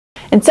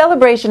In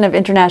celebration of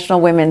International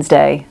Women's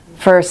Day,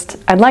 first,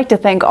 I'd like to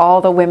thank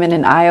all the women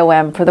in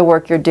IOM for the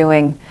work you're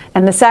doing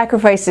and the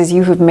sacrifices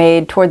you have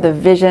made toward the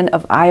vision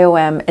of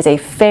IOM as a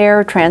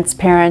fair,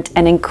 transparent,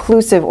 and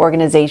inclusive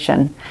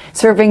organization,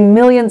 serving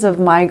millions of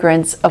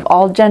migrants of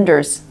all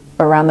genders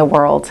around the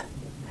world.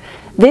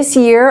 This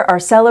year, our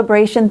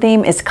celebration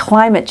theme is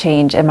climate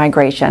change and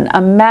migration,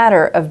 a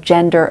matter of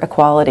gender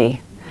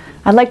equality.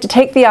 I'd like to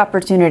take the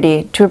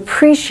opportunity to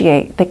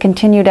appreciate the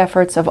continued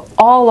efforts of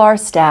all our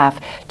staff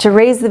to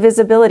raise the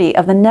visibility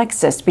of the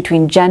nexus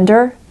between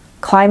gender,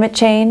 climate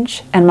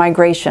change, and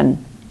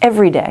migration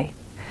every day.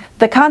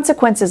 The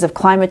consequences of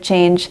climate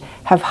change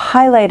have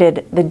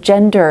highlighted the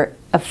gender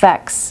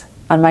effects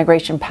on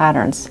migration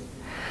patterns.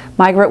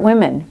 Migrant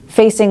women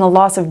facing a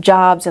loss of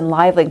jobs and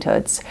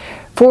livelihoods,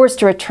 forced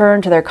to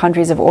return to their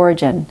countries of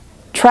origin,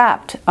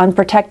 trapped,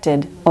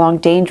 unprotected along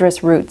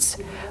dangerous routes,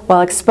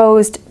 while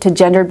exposed to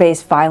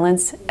gender-based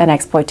violence and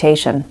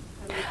exploitation.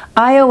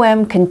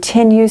 IOM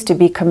continues to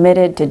be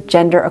committed to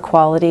gender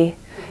equality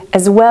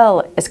as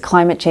well as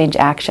climate change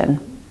action.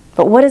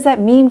 But what does that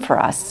mean for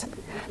us?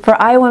 For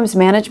IOM's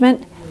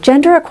management,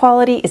 gender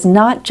equality is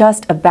not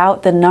just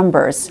about the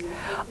numbers.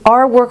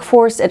 Our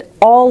workforce at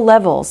all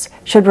levels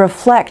should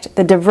reflect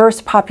the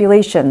diverse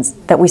populations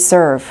that we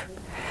serve.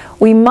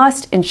 We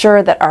must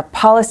ensure that our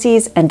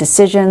policies and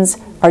decisions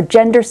are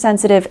gender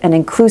sensitive and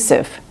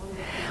inclusive.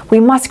 We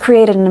must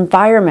create an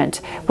environment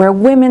where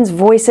women's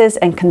voices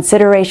and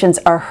considerations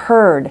are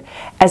heard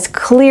as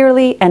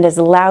clearly and as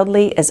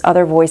loudly as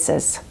other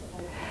voices.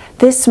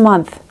 This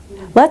month,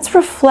 let's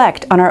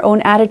reflect on our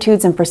own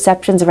attitudes and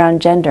perceptions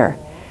around gender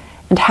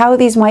and how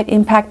these might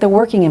impact the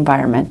working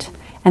environment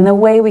and the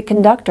way we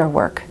conduct our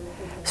work,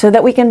 so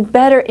that we can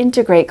better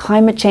integrate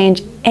climate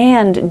change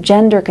and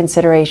gender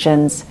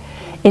considerations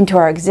into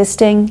our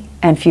existing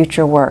and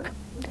future work.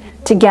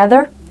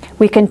 Together,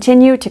 we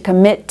continue to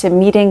commit to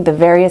meeting the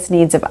various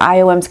needs of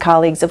IOM's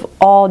colleagues of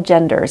all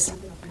genders.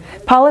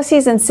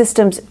 Policies and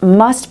systems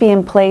must be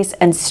in place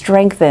and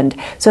strengthened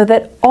so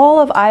that all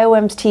of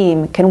IOM's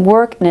team can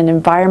work in an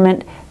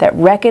environment that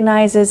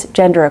recognizes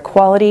gender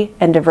equality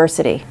and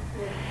diversity,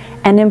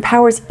 and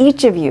empowers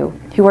each of you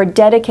who are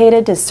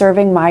dedicated to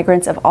serving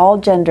migrants of all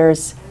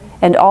genders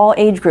and all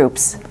age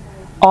groups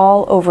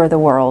all over the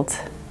world.